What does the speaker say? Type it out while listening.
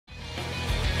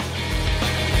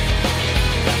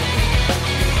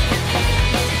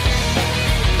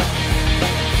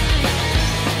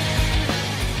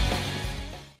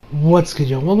What's good,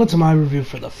 yo? Welcome to my review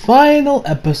for the final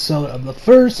episode of the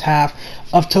first half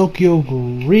of Tokyo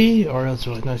Ghoul, or else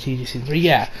really no TG Season 3.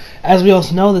 Yeah, as we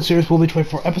also know, the series will be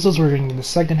 24 episodes. We're getting the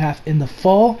second half in the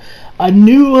fall. A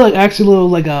new,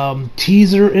 little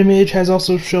teaser image has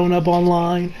also shown up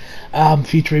online,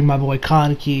 featuring my boy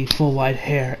Kaneki, full white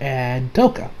hair, and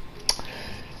Toka.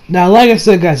 Now, like I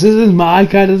said, guys, this is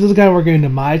kind of working into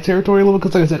my territory a little,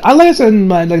 because like I said in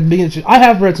my beginning, I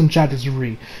have read some chapters to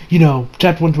read,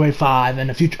 chapter 125,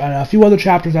 and a few other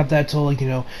chapters after that till a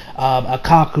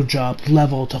Kakuja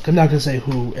level. I'm not gonna say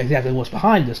who exactly was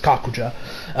behind this Kakuja,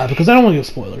 because I don't want to give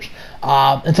spoilers.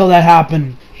 Until that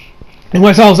happened. And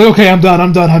when I was like, okay, I'm done. I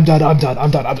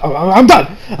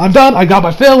got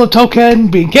my fill of Token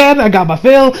being canon. I got my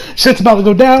fill. Shit's about to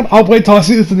go down. I'll wait till I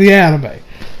see this in the anime.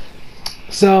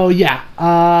 So like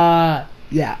I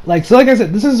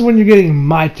said, this is when you're getting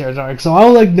my territory. So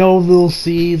I'll know little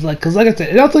seeds, because like I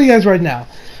said, and I'll tell you guys right now,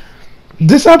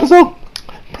 this episode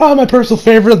probably my personal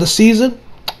favorite of the season.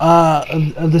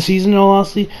 In all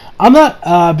honesty, I'm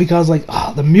not because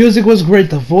the music was great,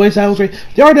 the voice acting was great,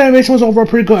 the art animation was overall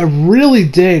pretty good. I really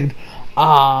digged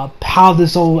how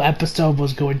this whole episode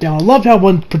was going down. I loved how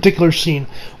one particular scene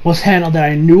was handled that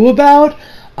I knew about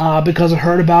because I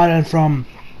heard about it from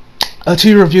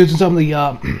two reviews and some of the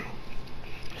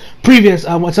previous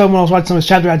when I was watching some of his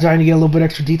chapters, I was trying to get a little bit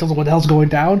extra details of what the hell's going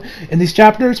down in these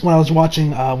chapters when I was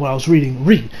watching when I was reading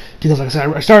because like I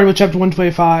said, I started with chapter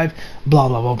 125, blah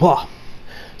blah blah blah.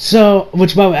 So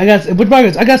which by the way, I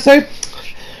gotta say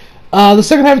the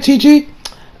second half of TG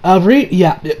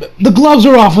the gloves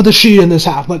are off with the Sheeta in this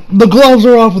half. The gloves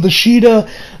are off with the Sheeta.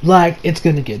 It's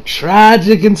gonna get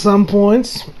tragic in some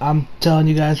points. I'm telling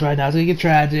you guys right now, it's gonna get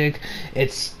tragic.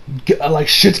 It's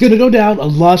shit's gonna go down. A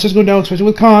lot of shit's going down, especially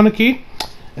with Kaneki.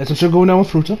 And some shit going down with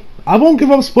Fruta. I won't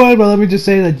give up a spoiler, but let me just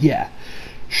say that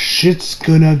shit's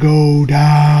gonna go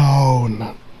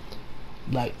down.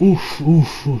 Oof.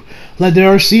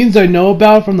 There are scenes I know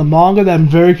about from the manga that I'm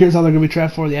very curious how they're going to be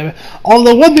transformed for the anime.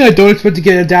 Although one thing I don't expect to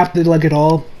get adapted at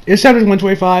all is chapter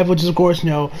 125, which is of course,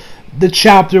 the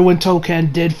chapter when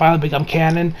Touken did finally become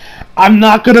canon. I'm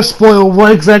not going to spoil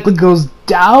what exactly goes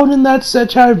down in that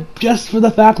set chapter, just for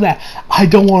the fact that I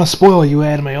don't want to spoil you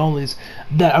anime onlys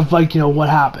that of what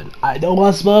happened. I don't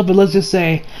want to spoil it, but let's just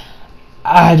say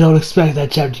I don't expect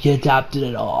that chapter to get adapted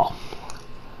at all.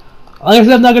 Like I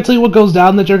said, I'm not gonna tell you what goes down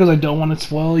in the chapter because I don't want to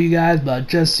spoil you guys, but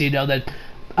just so you know that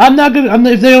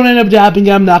if they don't end up adapting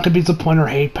it, I'm not gonna be disappointed or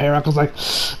hate Para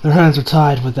because their hands are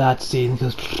tied with that scene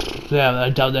because I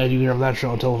doubt that you hear of that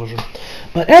show on television.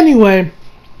 But anyway,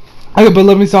 but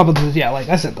let me stop with this. Like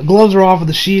I said, the gloves are off with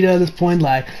the Sheeta at this point.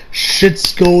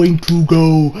 Shit's going to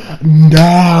go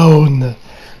down.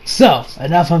 So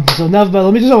enough about.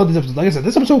 Let me just talk about this episode. Like I said,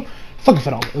 this episode fucking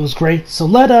phenomenal. It was great. So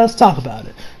let us talk about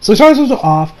it. So we start this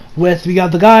off with we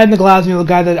got the guy in the glass. The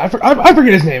guy that I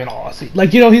forget his name in all honesty.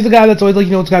 He's the guy that's always the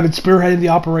guy that's spearheading the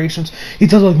operations. He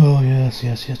tells oh yes.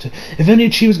 If any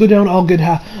achievements go down, I'll get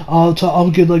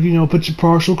put your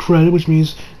partial credit, which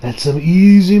means that's some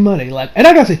easy money. And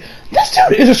I gotta say, this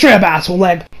dude is a straight up asshole.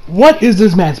 What is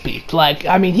this man's beef?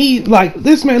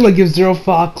 This man gives zero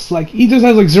fucks. He just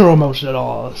has zero emotion at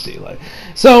all. Honestly,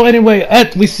 so anyway,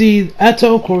 we see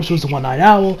Eto, of course, was the one-eyed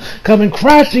owl, coming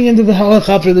crashing into the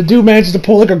helicopter. The dude manages to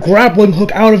pull a grappling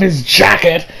hook out of his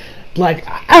jacket.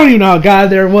 I don't even know how it got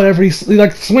there. Whatever, he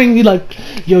swing,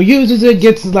 uses it,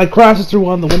 gets crashes through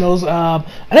one of the windows. And I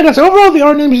gotta say, overall the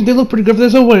art animation did look pretty good for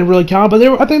this. It wouldn't really count, but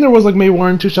I think there was maybe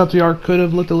 1 or 2 shots the art could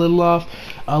have looked a little off,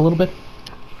 a little bit.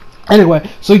 Anyway,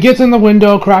 so he gets in the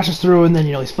window, crashes through, and then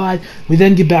he's fine. We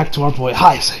then get back to our boy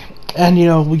Heise. And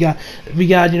we got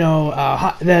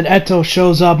then Eto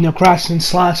shows up, crashes and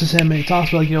slashes him, and he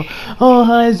talks about oh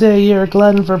Heise, you're a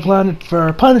glutton for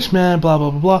punishment, blah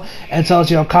blah blah blah, and tells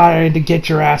Kare to get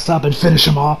your ass up and finish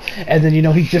him off. And then he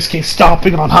just keeps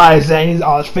stomping on Heise, and he's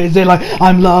on his face,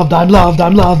 I'm loved. But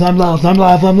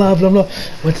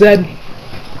then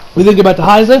we think about the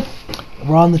Heise.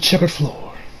 We're on the checkered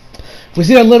floor. We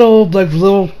see that little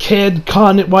kid,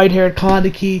 white-haired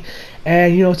Kaneki,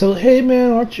 and so hey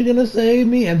man, aren't you gonna save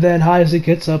me? And then Heise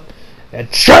gets up and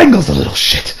strangles the little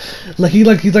shit.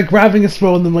 He's grabbing his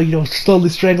throat and then slowly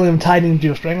strangling him, tightening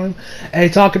him, strangling him. And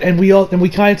he's talking, and we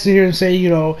kind of sit here and say,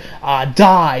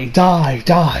 die.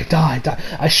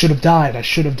 I should have died.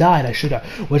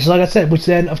 Which, like I said, which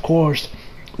then of course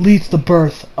leads to the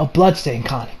birth of Bloodstained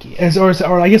Kaneki,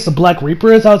 or I guess the Black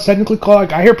Reaper is how it's technically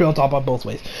called. I hear people talk about both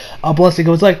ways. Bloodstained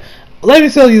goes let me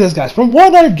tell you this, guys. From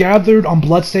what I've gathered on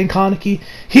Bloodstained Kaneki,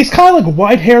 he's kind of like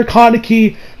white hair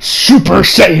Kaneki, Super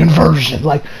Saiyan version.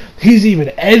 Like, he's even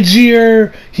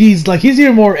edgier. He's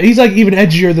even more. He's like even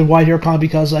edgier than white hair Kaneki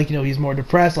because, like, you know, he's more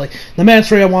depressed. Like, the man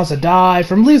straight up wants to die.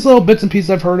 From these little bits and pieces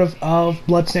I've heard of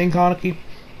Bloodstained Kaneki.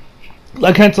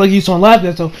 Like, hence, like you saw in last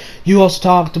episode, you also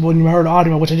talked about when you heard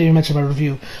Audima, which I didn't mention in my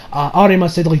review. Audima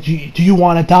said, like, do you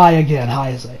want to die again,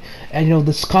 Heise? And, you know,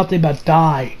 this content about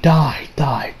die,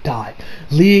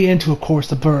 leading into, of course,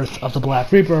 the birth of the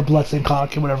Black Reaper, or Bloodstained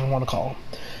Kaneki, whatever you want to call him.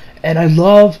 And I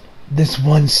love this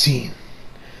one scene.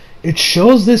 It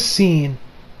shows this scene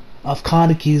of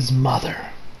Kaneki's mother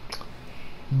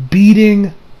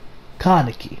beating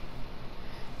Kaneki.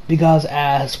 Because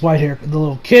as the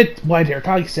little kid, white-hair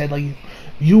Kaneki said, like,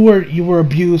 you were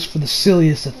abused for the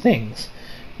silliest of things.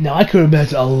 Now, I could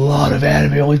imagine a lot of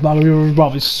anime always manga people were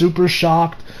probably super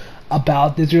shocked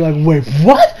about this. You're like, wait,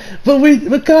 what? But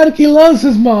Kaneki loves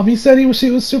his mom. He said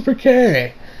she was super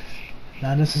caring.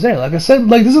 Not necessarily. Like I said,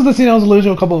 like, this is the scene I was alluding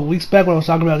to a couple of weeks back when I was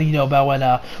talking about, you know, about when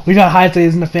we found Heise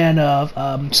isn't a fan of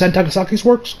Sen Takasaki's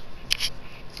works.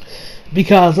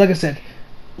 Because, like I said,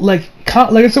 like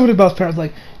I said with about his parents,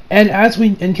 like, and as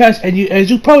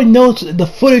you probably noticed, the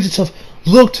footage itself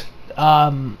looked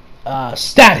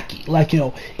staticky, like, you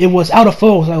know, it was out of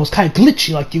focus, it was kind of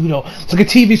glitchy, like, you know, it's like a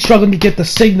TV struggling to get the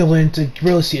signal in to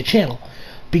really see a channel,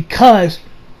 because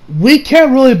we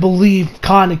can't really believe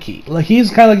Kaneki. Like,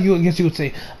 he's kind of like, I guess you would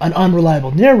say, an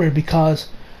unreliable narrator, because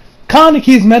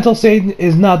Kaneki's mental state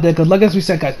is not that good. Like, as we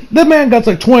said, guys, the man got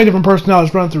like 20 different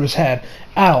personalities running through his head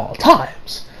at all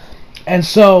times. And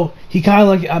so he kind of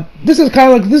like this is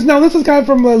kind of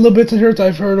from a little bit of here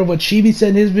I've heard of what Chibi said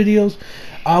in his videos.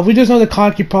 We just know that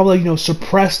Kaneki probably, you know,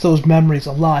 suppressed those memories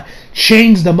a lot,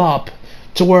 changed them up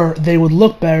to where they would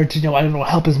look better to, you know, I don't know,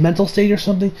 help his mental state or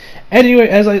something. Anyway,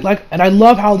 and I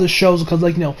love how this shows, because,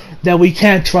 like, you know, that we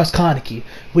can't trust Kaneki.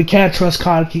 We can't trust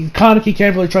Kaneki. Kaneki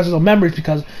can't really trust his own memories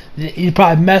because he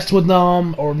probably messed with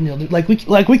them, or, you know,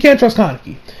 we can't trust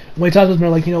Kaneki. When he talks with me,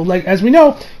 like, you know, like, as we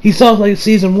know, he saw, like,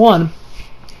 season 1.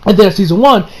 At the end of season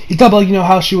 1, he talked about, you know,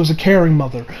 how she was a caring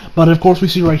mother. But of course, we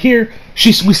see right here,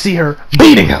 we see her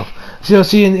beating him. So,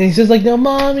 and he says, like, no,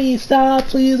 mommy, stop,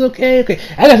 please, okay.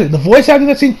 And I think the voice acting in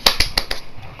that scene,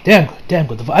 damn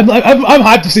good. I'm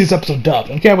hyped to see this episode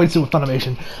dubbed. I can't wait to see what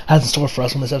Funimation has in store for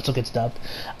us when this episode gets dubbed.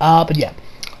 But yeah,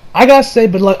 I gotta say,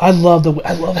 but like, I love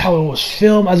how it was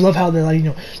filmed. I love how they, like, you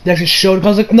know, they actually showed it.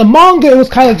 Because, like, in the manga, it was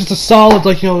kind of like just a solid,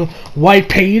 like, you know, white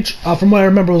page. From what I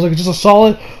remember, it was like just a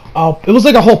solid. It was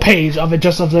like a whole page of it,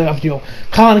 just of you know,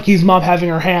 Kaneki's mom having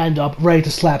her hand up, ready to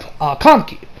slap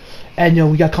Kaneki. And, you know,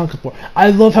 we got Kaneki for. I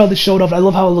love how they showed up. I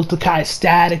love how it looked kind of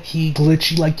staticky,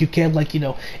 glitchy, like you can't, like, you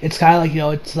know, it's kind of like, you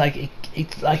know, it's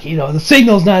like, you know, the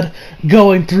signal's not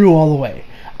going through all the way.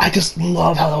 I just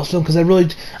love how that was filmed, because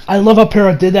I love how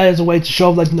Para did that as a way to show,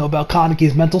 like, you know, about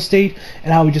Kaneki's mental state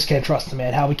and how we just can't trust the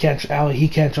man, how he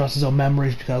can't trust his own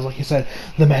memories, because, like you said,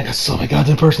 the man has so many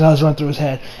goddamn personalities running through his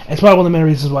head. And it's probably one of the main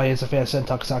reasons why he's a fan of Sen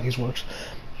Takasaki's works.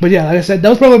 But yeah, like I said, that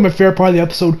was probably my favorite part of the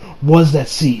episode, was that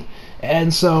scene.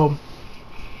 And so,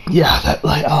 yeah, that,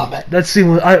 like, oh man, that scene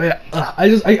was,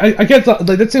 I can't talk,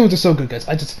 like, that scene was just so good, guys.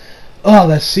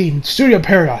 That scene, Studio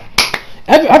Paragon.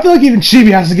 I feel like even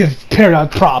Chibi has to give Paragon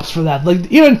props for that. Like,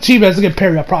 even Chibi has to give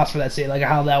Paragon props for that scene, like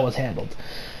how that was handled.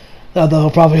 Although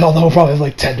he'll probably have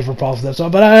like 10 different props for that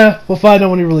song. But we'll find out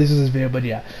when he releases this video. But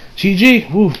yeah,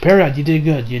 GG, woo, Paragon, you did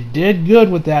good. You did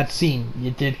good with that scene.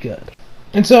 You did good.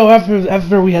 And so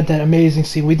after we had that amazing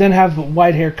scene, we then have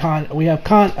white hair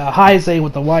Heise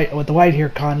with the white hair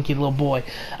Kaneki, little boy,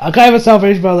 kind of a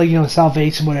salvation, but like, you know,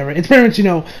 salvation, whatever. It's pretty much, you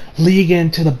know, leading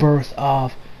into the birth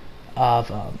of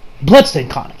Bloodstained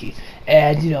Kaneki.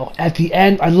 And, you know, at the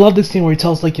end, I love this scene where he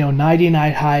tells, like, you know,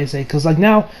 99 Heise, because, like,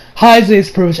 now Heise is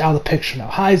pretty much out of the picture now.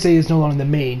 Heise is no longer the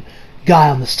main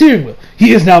guy on the steering wheel. He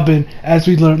has now been, as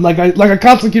we learned, like I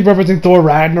constantly keep referencing Thor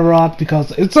Ragnarok, because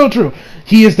it's so true.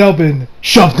 He has now been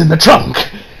shoved in the trunk.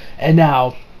 And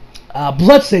now,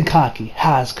 Bloodstained Kaneki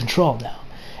has control now.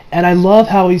 And I love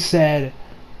how he said,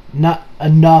 not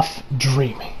enough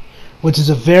dreaming, which is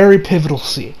a very pivotal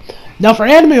scene. Now, for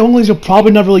anime only, you'll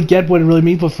probably never really get what it really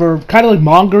means, but for kind of like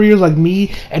manga readers like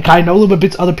me, and kind of know a little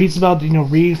bit other pieces about, you know,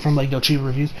 read from, like, you know, cheap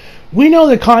reviews, we know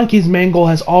that Kaneki's main goal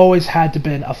has always had to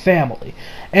been a family.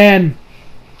 And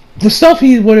the stuff when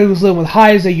he was living with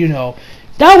Heise, you know,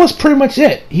 that was pretty much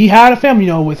it. He had a family,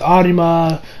 you know, with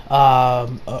Arima,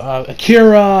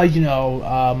 Akira, you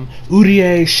know,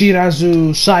 Urie,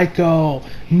 Shirazu, Saiko,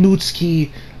 Nutsuki.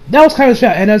 That was kind of his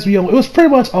family. And as we know, it was pretty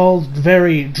much all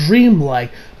very dreamlike,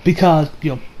 because,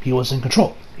 you know, he was in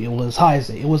control. It was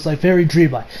Heisei. It was like very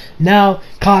dreamlike. Now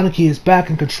Kaneki is back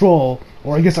in control,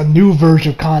 or I guess a new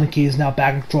version of Kaneki is now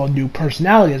back in control. A new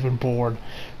personality has been born,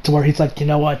 to where he's like, you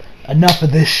know what? Enough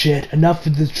of this shit. Enough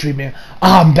of this dreaming.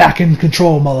 I'm back in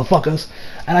control, motherfuckers.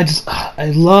 And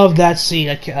I love that scene.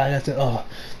 I said, oh,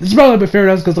 this is probably my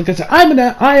favorite because, like I said,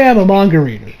 I am a manga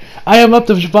reader. I am up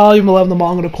to volume 11 of the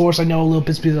manga, of course. I know a little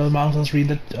bit of the manga. Let's read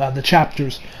the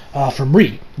chapters from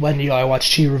Reed. When I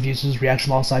watch Chi reviews his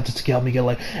reaction alongside just to help me get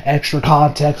like extra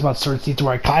context about certain scenes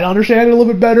where I kind of understand it a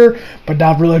little bit better, but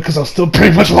not really because I was still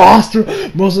pretty much lost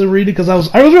most of the reading because I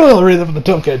was really reading for the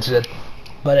token shit.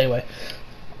 But anyway.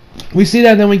 We see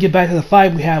that, and then we get back to the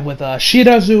fight we have with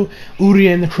Shirazu, Uri,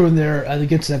 and the crew in there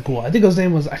against that ghoul. I think his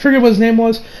name was, I forget what his name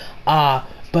was,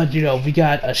 but, we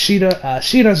got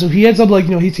Shirazu. He ends up, like,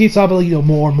 he keeps up, like,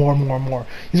 more and more and more and more.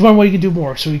 He's wondering what he can do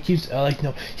more, so he keeps, I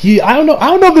don't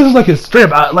know if this is, like, his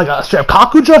strip, like a strip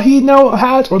Kakuja he now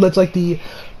has, or that's, like, the,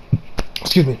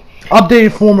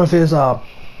 updated form of his,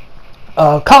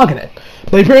 Kagane.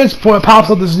 But appearance pops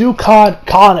up this new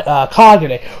Kagane.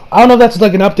 I don't know if that's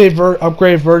like an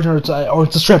upgraded version, or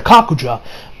it's a straight Kakuja.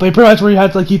 But pretty much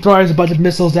where he throws a bunch of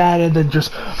missiles at it, and then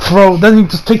he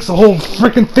just takes the whole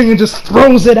freaking thing and just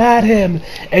throws it at him.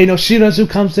 And Shirazu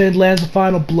comes in, lands the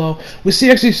final blow. We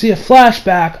actually see a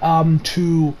flashback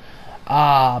to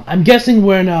I'm guessing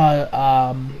when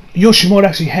Yoshimoto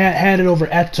actually handed over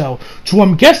Eto to,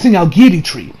 I'm guessing, Algiri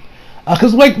Tree.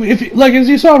 Because, as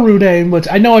you saw Rude, which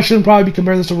I know I shouldn't probably be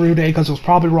comparing this to Rude because it was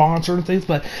probably wrong on certain things,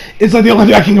 but it's like the only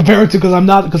thing I can compare it to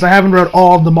because I haven't read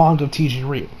all of the manga of TG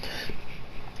Reed.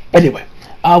 Anyway,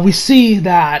 we see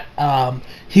that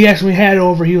he actually handed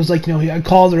over. He was like, I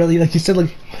called her, like he said,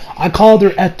 like, I called her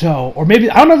Eto, or maybe,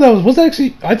 I don't know if that was that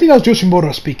actually, I think that was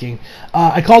Yoshimoto speaking.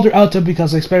 I called her Eto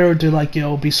because I expected her to, like,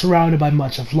 be surrounded by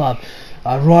much of love.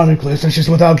 Ironically, since she's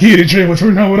with Algiri Tree, which we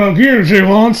know what Algiri Tree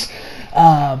wants.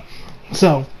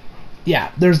 So,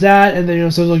 yeah, there's that, and then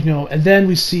and then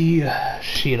we see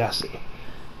Shirazu.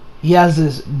 He has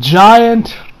this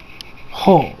giant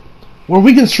hole where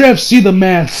we can straight up see the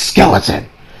man's skeleton.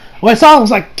 When I saw him, I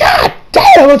was like, God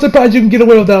damn! I'm surprised you can get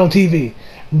away with that on TV.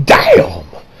 Damn!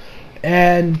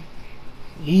 And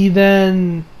he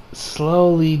then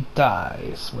slowly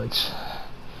dies, which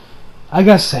I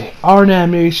gotta say, art,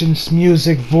 animations,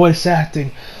 music, voice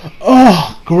acting,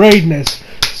 greatness,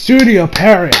 Studio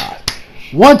Period.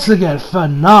 Once again,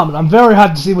 phenomenal. I'm very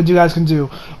happy to see what you guys can do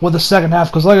with the second half,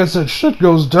 because like I said, shit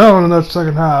goes down in that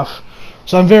second half.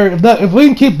 So I'm very, if we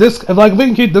can keep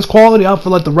this quality up for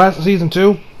like the rest of season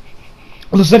 2,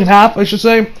 or the second half, I should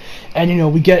say,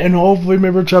 and we get, and hopefully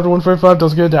maybe chapter 145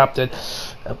 does get adapted.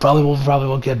 Probably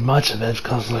won't get much of it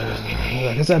because, like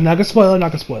I said, I'm not gonna spoil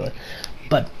it,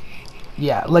 but.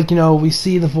 Yeah, we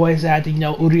see the voice acting,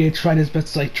 Uri tried his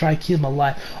best to, like, try to keep him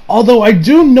alive. Although, I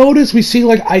do notice we see,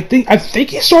 like, I think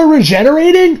he started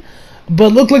regenerating, but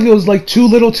it looked like it was, like, too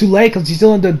little too late, because he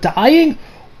still ended up dying,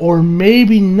 or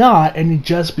maybe not, and he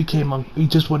just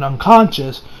went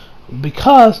unconscious,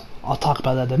 because, I'll talk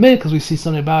about that in a minute, because we see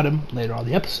something about him later on in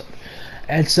the episode.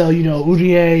 And so,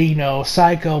 Urie,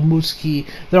 Saiko, Mutsuki,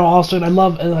 they're all starting, I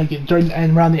love, during,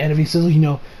 and around the end of it, he says,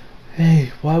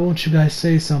 hey, why won't you guys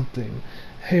say something?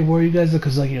 Hey, where are you guys?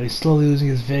 Because, he's slowly losing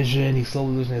his vision, he's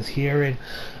slowly losing his hearing.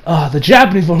 The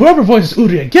Japanese one, whoever voices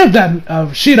Urie, give that,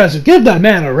 Shirazu, give that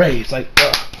man a raise. Like,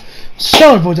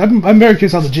 stellar voice. I'm very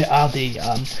curious how the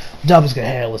dub is going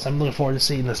to handle this. I'm looking forward to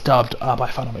seeing this dubbed by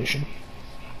Funimation.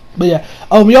 But yeah,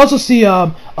 we also see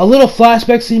a little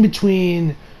flashback scene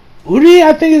between Uri,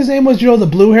 I think his name was, the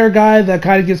blue hair guy that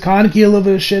kind of gives Kaneki a little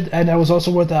bit of shit, and that was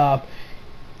also with the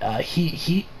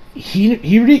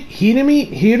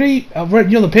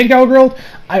pink out girl.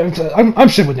 I'm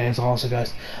shit with names also,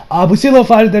 guys. We see a little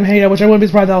fight with them, which I wouldn't be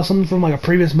surprised that was something from like a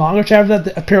previous manga chapter that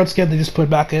the appearance again they just put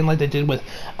back in like they did with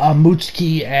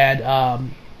Mutsuki and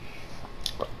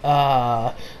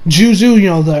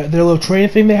Juzu, their little training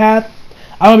thing they had.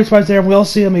 I wouldn't be surprised there. We all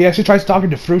see him. He actually tries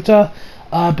talking to Fruta.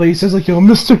 But he says, like,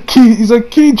 Mr. Ki, he's like,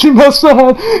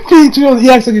 Kiichi-masan, Kiichi, he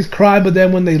acts like he's crying, but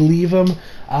then when they leave him,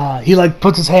 he, like,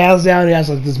 puts his hands down, he has,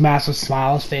 like, this massive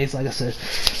smile on his face, like I said.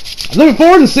 I'm looking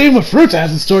forward to seeing what Fruta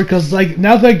has in story, because, like,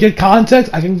 now that I get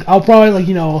context, I'll probably, like,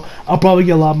 I'll probably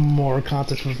get a lot more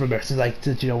context from there, since, like,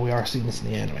 we are seeing this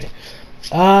in the anime.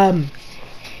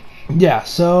 Yeah,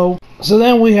 so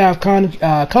then we have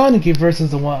Kaneki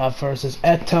versus versus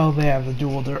Eto. They have the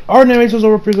duel. Their art animations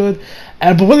were pretty good.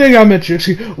 But one thing I mentioned,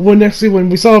 actually, when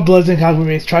we saw Bloodstain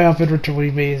Kagura's triumphant return when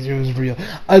he made it was real.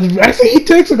 Actually, he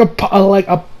takes like a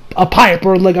pipe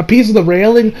or like a piece of the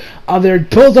railing there,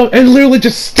 pulls up and literally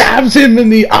just stabs him in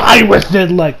the eye with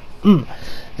it. Like,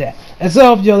 yeah. And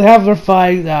so, they have their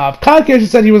fight. Kaneki actually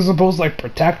said he was supposed to, like,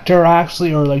 protect her,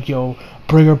 actually, or, like,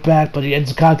 bring her back, but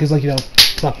Kaneki's like,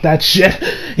 fuck that shit.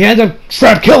 He ends up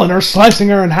straight killing her, slicing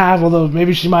her in half, although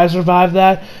maybe she might survive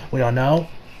that. We don't know.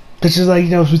 Because she's like,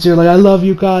 she's like, I love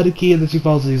you, Kaneki, and then she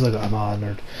falls and he's like, I'm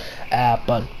honored.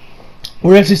 But,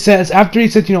 where he says, after he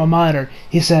said, I'm honored,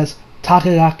 he says,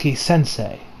 Takagaki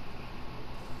Sensei.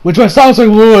 Which I thought was like,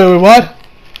 wait, what?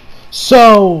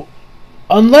 So,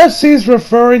 unless he's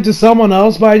referring to someone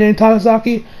else by the name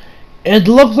Takasaki, it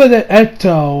looks like that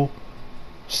Eto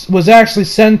was actually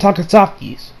Sen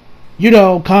Takasaki's.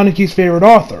 Kaneki's favorite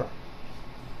author.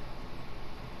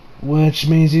 Which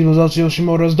means he was also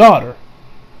Yoshimoto's daughter.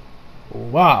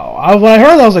 Wow. When I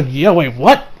heard that, I was like, yeah, wait,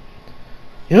 what?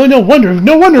 No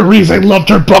wonder Rize loved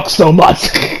her book so much.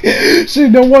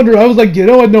 No wonder. I was like,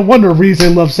 what? No wonder Rize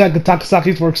loved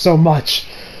Takasaki's work so much.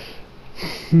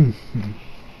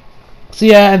 So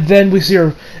yeah, and then we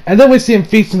see him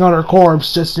feasting on her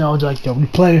corpse, just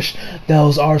replenish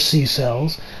those RC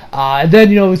cells. And then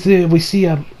we see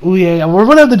Uye, or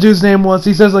whatever the dude's name was.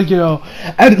 He says and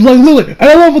literally, and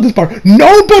I love this part.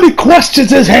 Nobody questions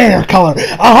his hair color,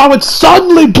 how it's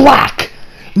suddenly black.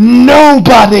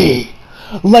 Nobody.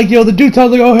 The dude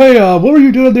tells oh hey, what were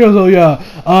you doing there? I was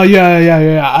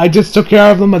yeah. I just took care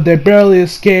of them, but they barely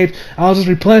escaped. I was just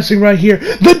replenishing right here.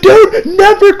 The dude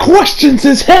never questions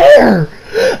his hair.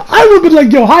 I would have been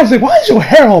like, hi, why is your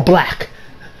hair all black?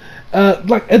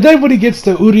 And then when he gets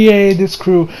to Urie and this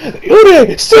crew,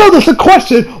 Urie still doesn't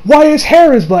question why his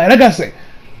hair is black. And I gotta say,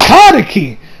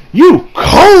 Kaneki, you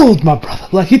cold, my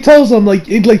brother. He tells him,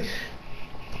 he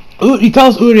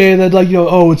tells Urie that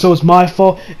it's my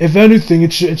fault. If anything,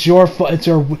 it's your fault.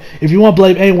 If you want to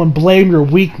blame anyone, blame your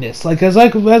weakness.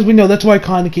 As we know, that's why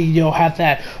Kaneki had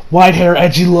that white hair,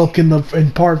 edgy look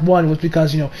in part 1 was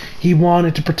because he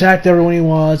wanted to protect everyone he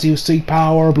was. He was seek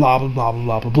power, blah blah blah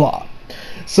blah blah blah.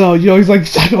 So he's like,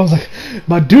 I was like,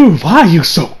 my dude, why are you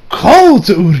so cold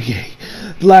to Urie?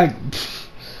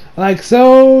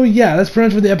 So, yeah, that's pretty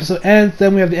much where the episode ends.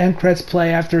 Then we have the end credits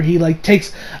play after he,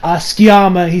 takes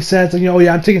Skiyama. He says, yeah,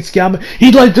 I'm taking Skiyama.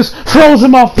 He, just throws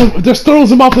him off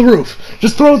the roof.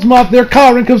 Just throws him off there.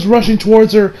 Karin comes rushing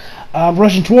towards him. And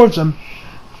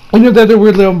that their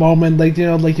weird little moment,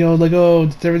 oh,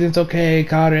 everything's okay,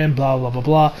 Karin, blah, blah, blah,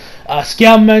 blah.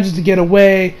 Skiyama manages to get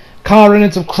away. Karin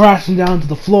ends up crashing down to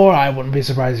the floor. I wouldn't be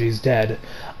surprised if he's dead.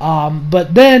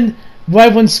 But then,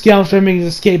 right when Skiyama's trying to make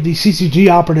his escape, the CCG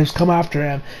operatives come after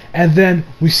him, and then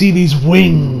we see these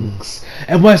wings.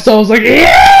 And my soul was like,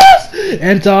 yes!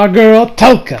 And it's our girl,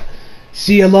 Toka.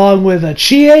 She, along with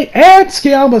Chie and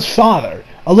Skiyama's father,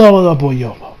 along with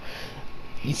Aboyomo.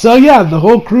 So yeah, the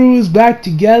whole crew is back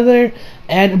together.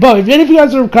 But if any of you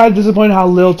guys are kind of disappointed how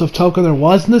little of Toka there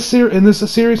was in this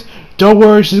series, don't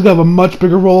worry, she's gonna have a much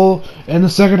bigger role in the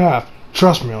second half.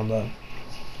 Trust me on that.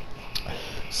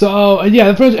 So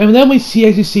yeah, and then we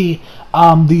see the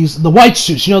white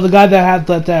suits. The guy that had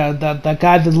that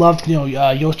guy that loved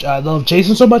loved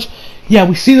Jason so much. Yeah,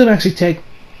 we see them actually take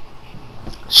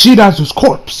Shirazu's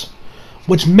corpse,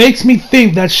 which makes me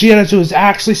think that Shirazu is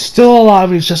actually still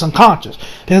alive. He's just unconscious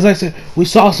because, like I said, we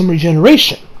saw some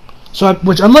regeneration. So,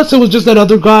 unless it was just that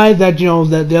other guy that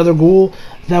that the other ghoul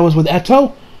that was with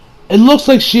Eto, it looks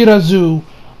like Shirazu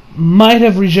might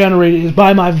have regenerated. His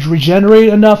body might have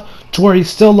regenerated enough to where he's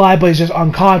still alive, but he's just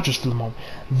unconscious for the moment.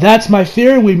 That's my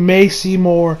theory. We may see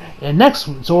more in next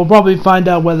week, so we'll probably find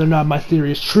out whether or not my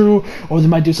theory is true, or they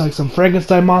might do some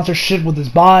Frankenstein monster shit with his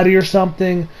body or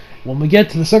something when we get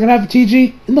to the second half of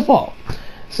TG in the fall.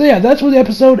 So yeah, that's where the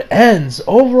episode ends.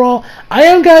 Overall, I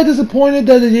am kind of disappointed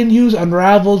that they didn't use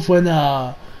Unraveled when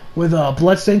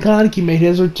Bloodstained Kaneki made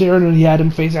his return and he had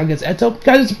him face out against Eto.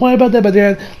 Kind of disappointed about that, but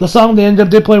the song they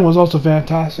ended up playing was also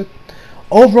fantastic.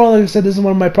 Overall, like I said, this is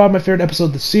my favorite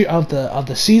episode of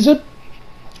the season.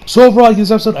 So overall, I give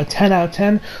this episode a 10 out of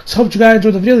 10. So hope you guys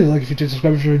enjoyed the video. Like if you did,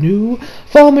 subscribe if you're new.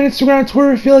 Follow me on Instagram,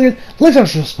 Twitter if you like it. Links are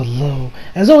just below.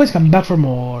 As always, come back for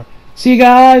more. See you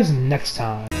guys next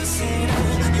time.